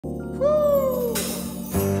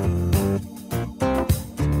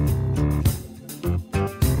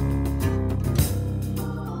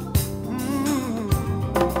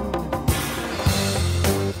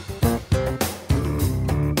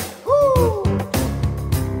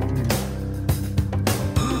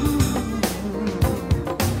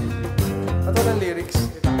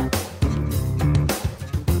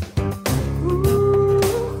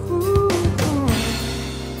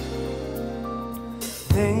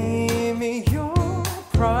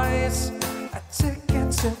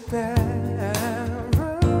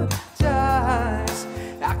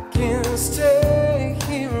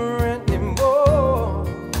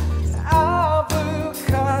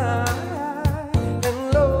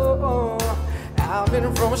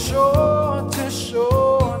from shore to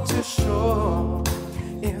shore to shore.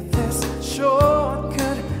 If this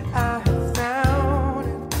shortcut I have found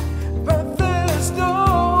it, but there's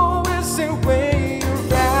no easy way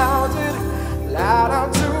around it. Light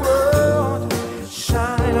up the world,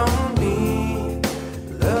 shine on me.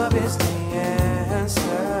 Love is the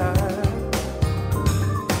answer.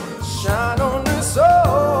 Shine on the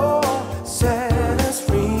soul, set us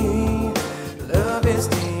free. Love is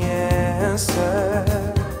the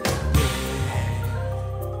answer.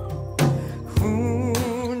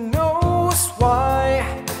 Who knows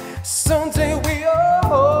why someday we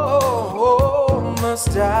all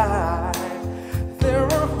must die? There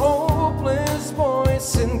are hopeless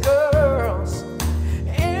boys and girls,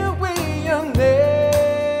 and we are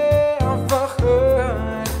never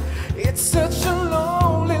heard. It's such a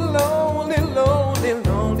lonely, lonely, lonely,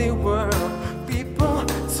 lonely world. People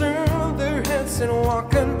turn their heads and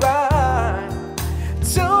walking by.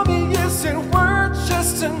 Tell me, is it worth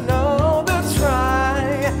just another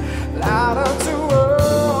try? Light up the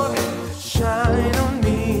world, shine on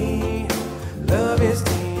me. Love is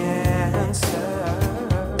the answer.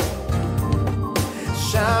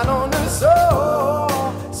 Shine on the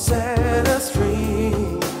soul, set us free.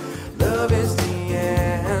 Love is the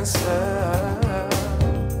answer.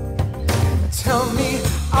 Tell me,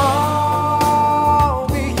 are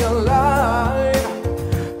we alive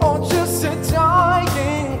or just a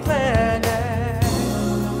dying planet?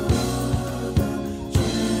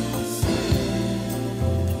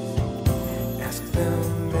 Ask the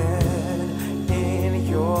man in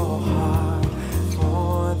your heart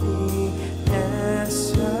for the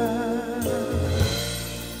answer.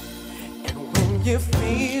 And when you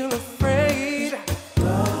feel afraid,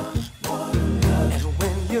 and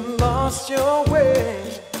when you lost your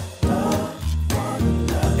way,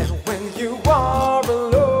 and when you are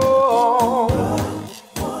alone,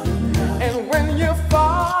 and when you're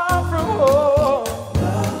far from home,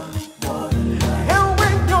 and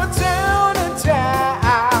when you're down and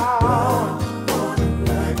down,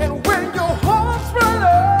 and when your heart's run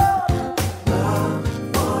out,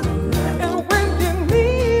 and when you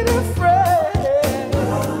need a friend,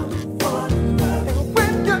 and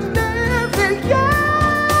when you're never young.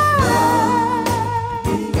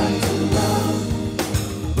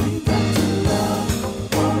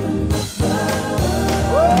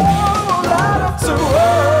 Oh, light up the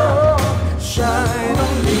world, shine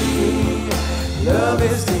on me. Love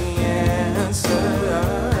is the answer.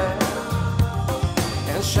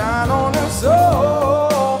 And shine on us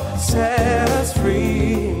all, set us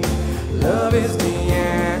free. Love is the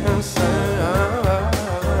answer.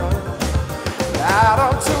 Light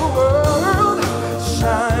up the world,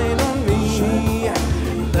 shine on me.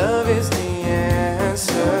 Love is the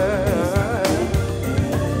answer.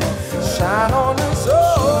 Shine on us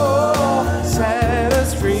all, set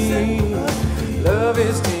us free. Love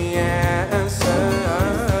is the answer.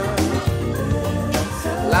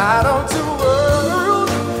 Light on the world,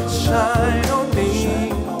 shine on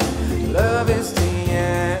me. Love is the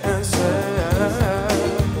answer.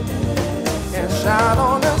 And shine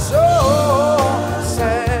on us all,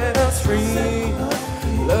 set us free.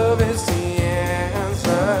 Love is the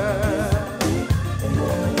answer.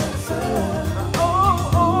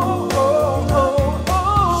 Oh, oh, oh, oh,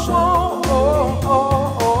 oh, oh, oh,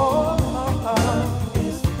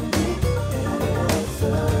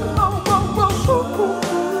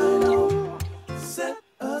 oh. Set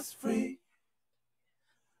us free.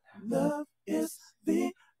 Love is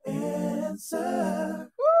the answer.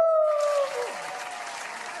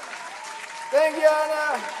 Thank you,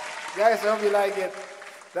 Anna. Guys, I hope you like it.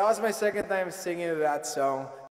 That was my second time singing that song.